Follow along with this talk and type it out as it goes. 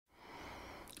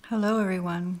Hello,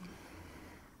 everyone.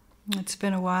 It's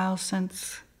been a while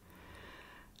since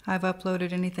I've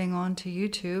uploaded anything onto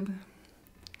YouTube.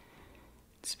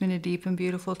 It's been a deep and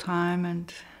beautiful time,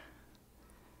 and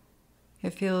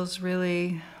it feels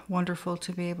really wonderful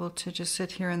to be able to just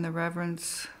sit here in the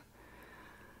reverence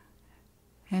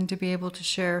and to be able to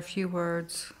share a few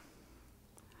words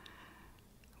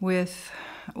with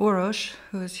Urosh,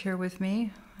 who is here with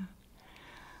me.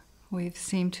 We've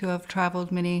seemed to have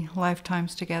traveled many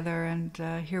lifetimes together,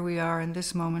 and here we are in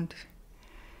this moment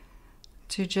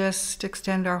to just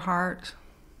extend our heart,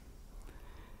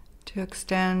 to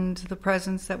extend the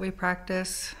presence that we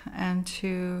practice, and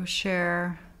to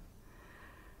share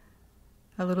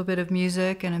a little bit of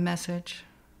music and a message.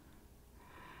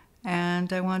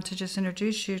 And I want to just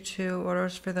introduce you to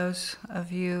Urosh for those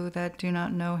of you that do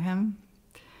not know him.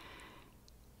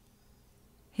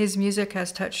 His music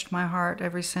has touched my heart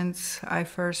ever since I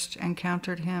first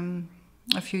encountered him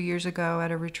a few years ago at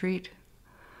a retreat.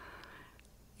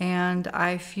 And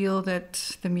I feel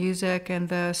that the music and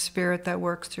the spirit that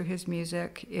works through his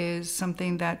music is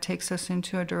something that takes us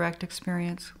into a direct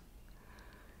experience.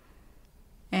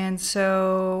 And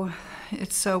so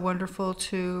it's so wonderful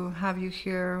to have you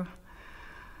here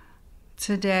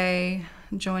today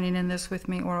joining in this with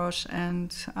me, Urosh.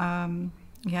 And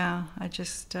I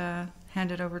just hand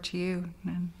it over to you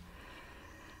and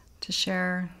to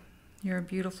share your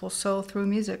beautiful soul through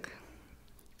music.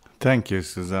 Thank you,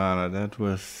 Susanna. That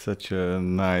was such a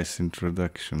nice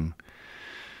introduction.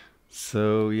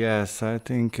 So yes, I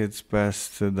think it's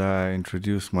best that I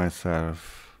introduce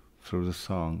myself through the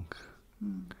song.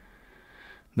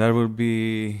 That will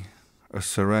be a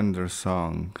surrender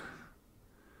song.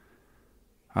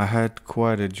 I had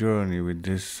quite a journey with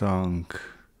this song.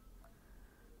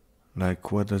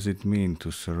 Like, what does it mean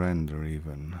to surrender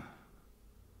even?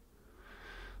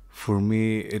 For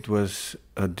me, it was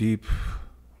a deep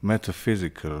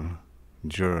metaphysical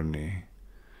journey,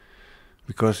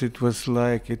 because it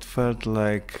felt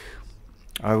like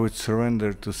I would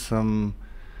surrender to some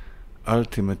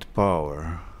ultimate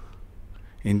power.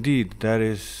 Indeed, that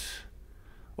is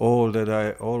all that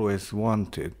I always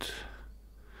wanted.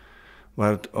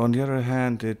 But on the other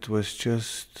hand, it was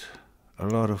just a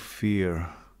lot of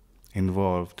fear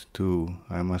involved too,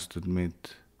 I must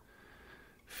admit.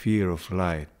 Fear of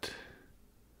light.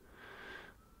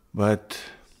 But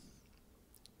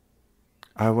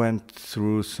I went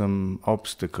through some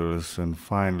obstacles, and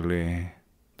finally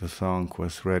the song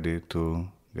was ready to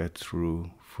get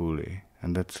through fully.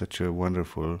 And that's such a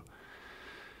wonderful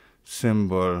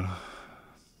symbol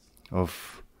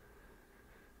of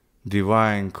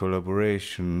divine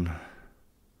collaboration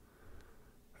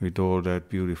with all that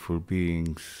beautiful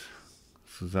beings.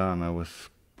 Susanna was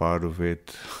part of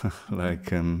it,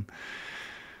 like an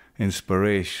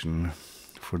inspiration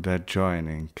for that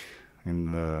joining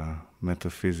in the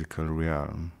metaphysical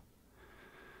realm.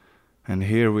 And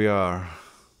here we are,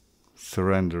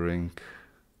 surrendering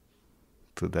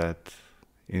to that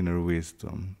inner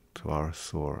wisdom, to our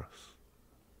source.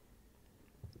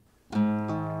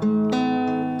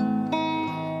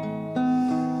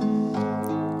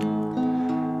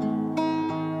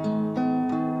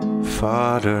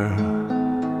 Father,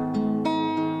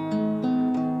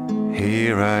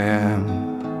 here I am,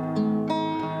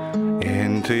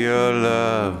 into your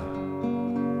love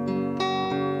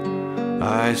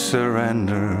I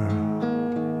surrender,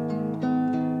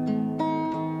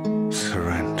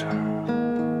 surrender.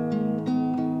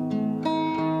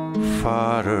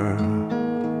 Father,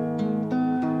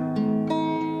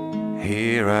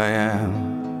 here I am,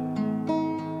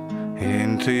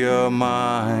 into your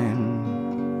mind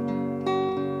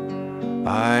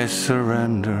I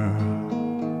surrender,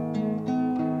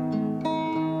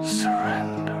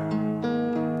 surrender.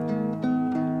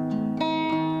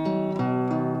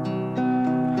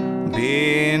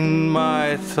 Be in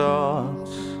my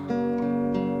thoughts,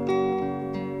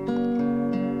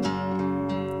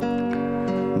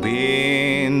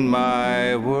 be in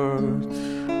my words,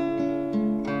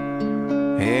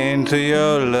 into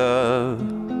your love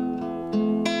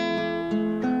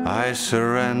I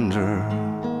surrender.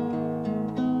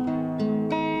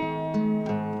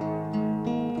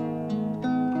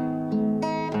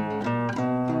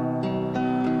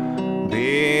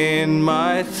 In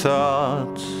my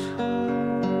thoughts,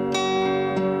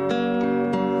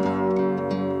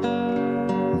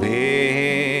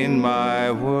 be in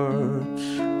my words,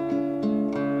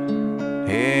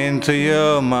 into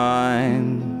your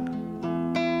mind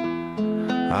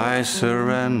I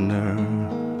surrender.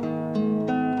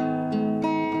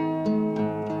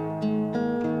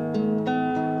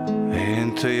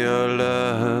 Into your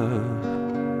love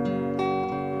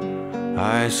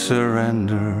I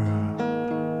surrender.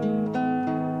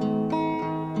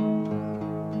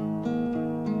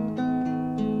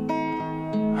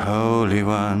 Holy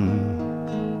One,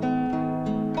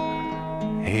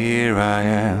 here I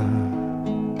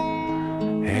am,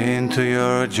 into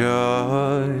your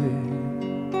joy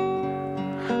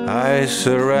I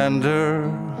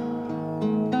surrender.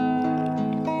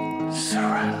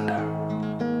 Surrender.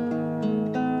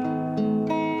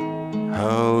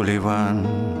 Holy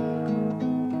One,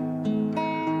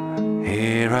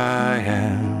 here I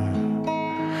am,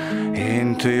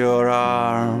 into your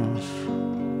arms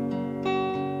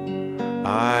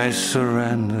I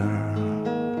surrender.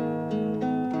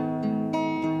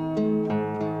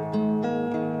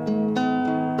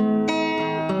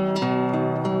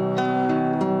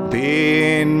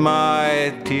 Be in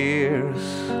my tears,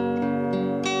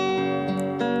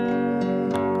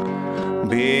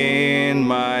 be in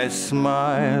my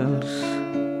smiles,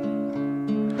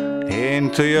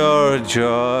 into your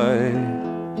joy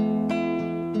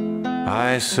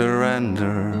I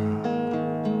surrender.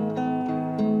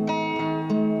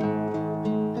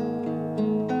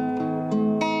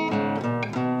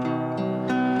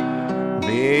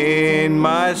 Be in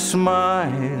my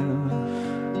smiles,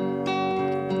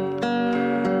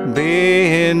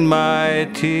 be in my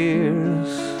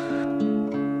tears,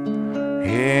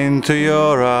 into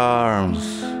your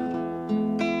arms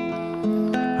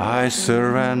I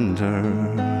surrender.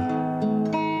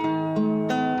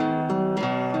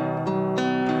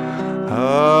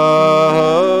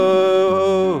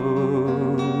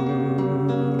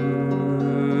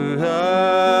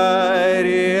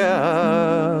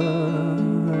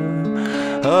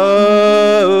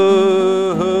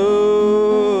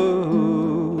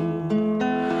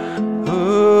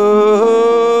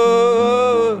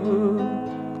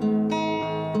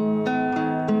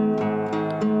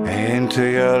 Into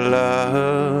your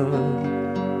love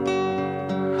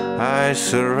I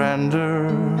surrender.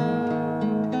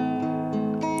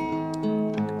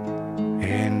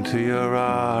 Into your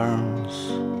arms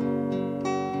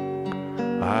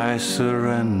I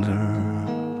surrender.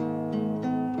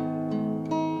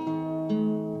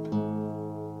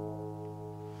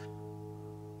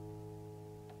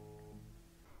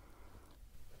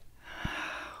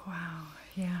 Wow,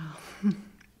 yeah.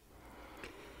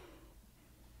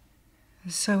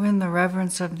 So in the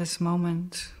reverence of this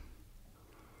moment,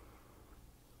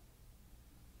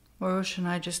 Urosh and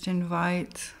I just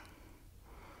invite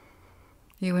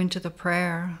you into the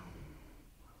prayer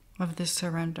of this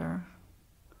surrender,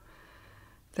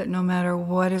 that no matter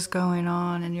what is going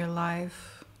on in your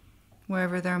life,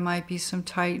 wherever there might be some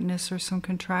tightness or some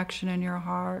contraction in your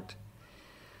heart,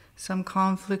 some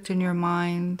conflict in your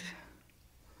mind,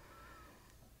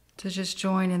 to just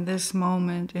join in this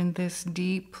moment, in this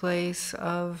deep place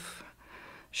of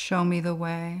show me the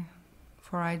way,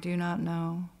 for I do not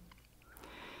know.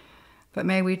 But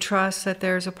may we trust that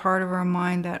there's a part of our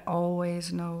mind that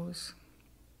always knows.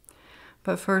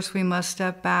 But first we must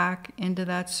step back into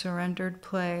that surrendered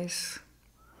place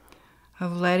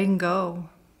of letting go,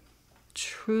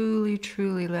 truly,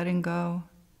 truly letting go,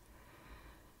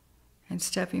 and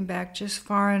stepping back just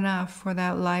far enough for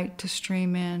that light to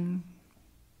stream in,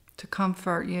 to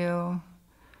comfort you,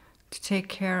 to take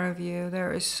care of you.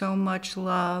 There is so much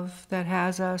love that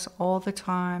has us all the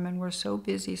time, and we're so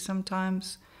busy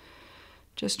sometimes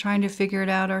just trying to figure it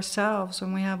out ourselves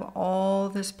when we have all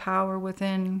this power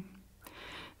within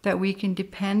that we can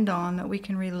depend on, that we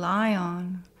can rely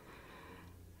on.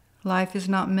 Life is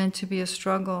not meant to be a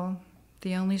struggle.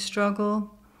 The only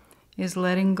struggle is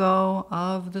letting go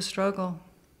of the struggle.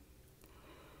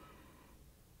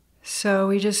 So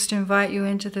we just invite you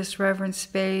into this reverent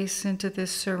space, into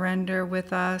this surrender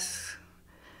with us.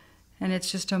 And it's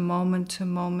just a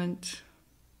moment-to-moment,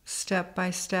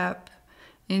 step-by-step,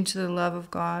 into the love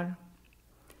of God.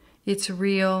 It's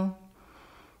real.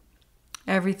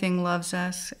 Everything loves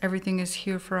us. Everything is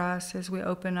here for us as we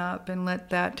open up and let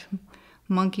that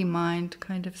monkey mind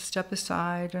kind of step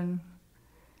aside and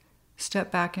step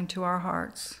back into our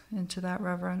hearts, into that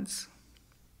reverence.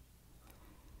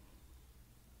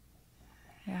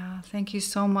 Yeah, thank you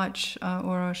so much,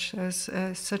 Urosh.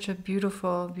 It's such a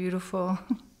beautiful, beautiful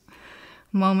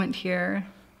moment here.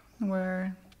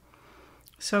 We're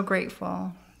so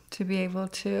grateful to be able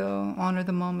to honor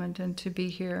the moment and to be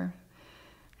here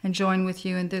and join with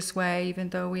you in this way, even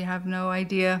though we have no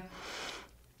idea,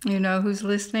 who's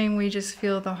listening. We just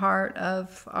feel the heart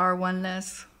of our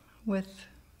oneness with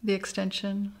the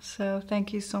extension. So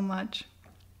thank you so much.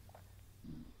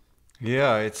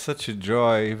 Yeah, it's such a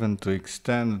joy even to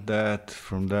extend that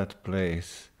from that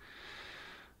place.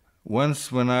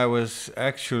 once when I was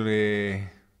actually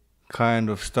kind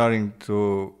of starting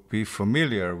to be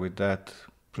familiar with that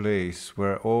place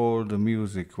where all the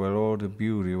music, where all the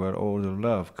beauty, where all the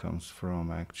love comes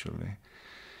from, actually,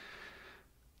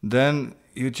 then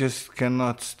you just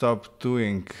cannot stop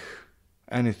doing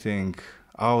anything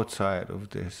outside of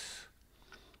this.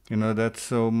 You know, that's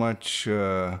so much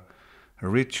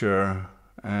richer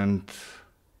and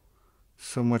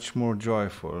so much more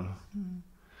joyful.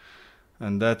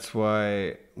 And that's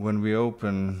why when we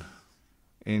open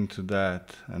into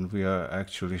that and we are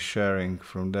actually sharing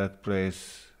from that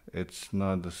place, it's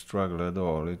not a struggle at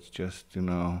all. It's just, you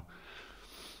know,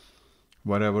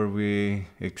 whatever we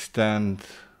extend,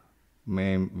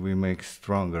 we make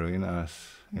stronger in us,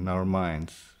 in our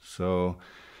minds. So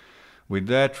with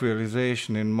that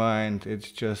realization in mind,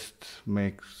 it just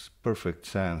makes perfect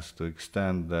sense to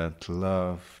extend that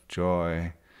love,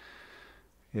 joy,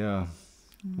 yeah,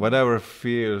 whatever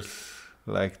feels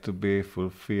like to be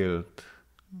fulfilled,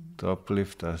 to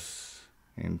uplift us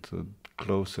into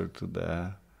closer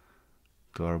to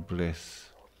our bliss.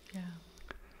 Yeah.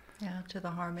 Yeah, to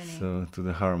the harmony. So to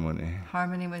the harmony.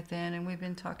 Harmony within, and we've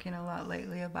been talking a lot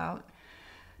lately about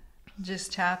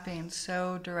just tapping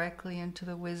so directly into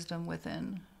the wisdom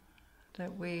within,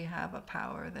 that we have a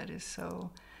power that is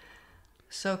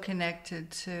so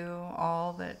connected to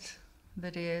all that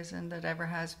is and that ever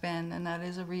has been, and that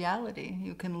is a reality.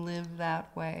 You can live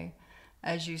that way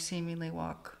as you seemingly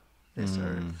walk this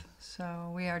earth.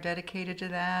 So we are dedicated to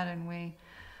that, and we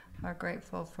are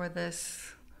grateful for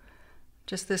this,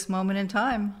 just this moment in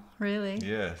time, really.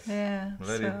 Yes. Yeah.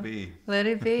 Let it be. Let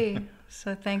it be.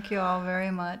 So thank you all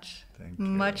very much. Thank you.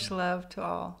 Much love to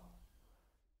all.